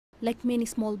Like many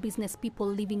small business people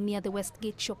living near the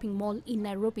Westgate shopping mall in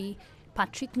Nairobi,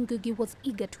 Patrick Ngugi was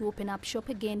eager to open up shop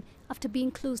again after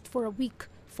being closed for a week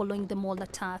following the mall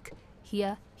attack.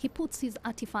 Here, he puts his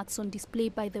artifacts on display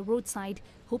by the roadside,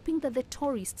 hoping that the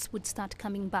tourists would start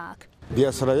coming back.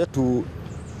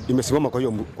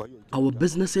 Our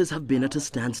businesses have been at a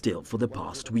standstill for the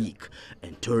past week,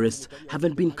 and tourists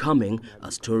haven't been coming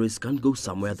as tourists can't go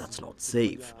somewhere that's not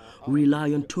safe. We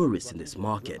rely on tourists in this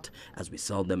market as we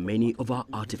sell them many of our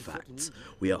artifacts.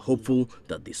 We are hopeful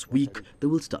that this week they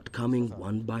will start coming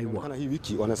one by one.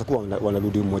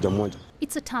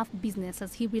 It's a tough business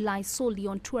as he relies solely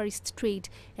on tourist trade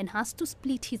and has to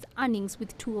split his earnings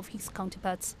with two of his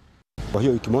counterparts.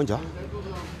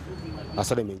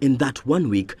 In that 1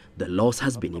 week, the loss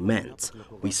has been immense.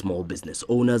 We small business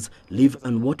owners live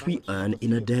on what we earn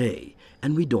in a day,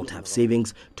 and we don't have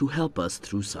savings to help us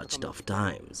through such tough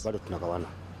times.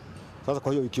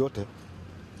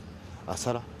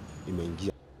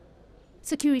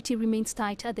 Security remains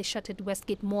tight at the shuttered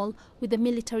Westgate Mall with the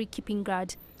military keeping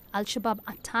guard. Al-Shabaab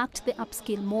attacked the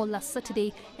upscale mall last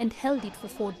Saturday and held it for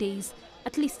 4 days.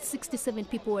 At least 67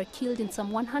 people were killed and some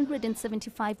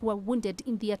 175 were wounded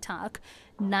in the attack.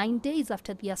 9 days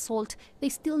after the assault,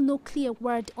 there's still no clear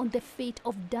word on the fate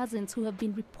of dozens who have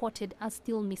been reported as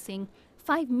still missing.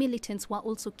 5 militants were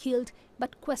also killed,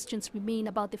 but questions remain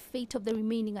about the fate of the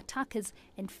remaining attackers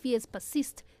and fears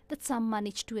persist that some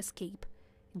managed to escape.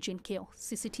 Jane Keo,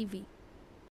 CCTV.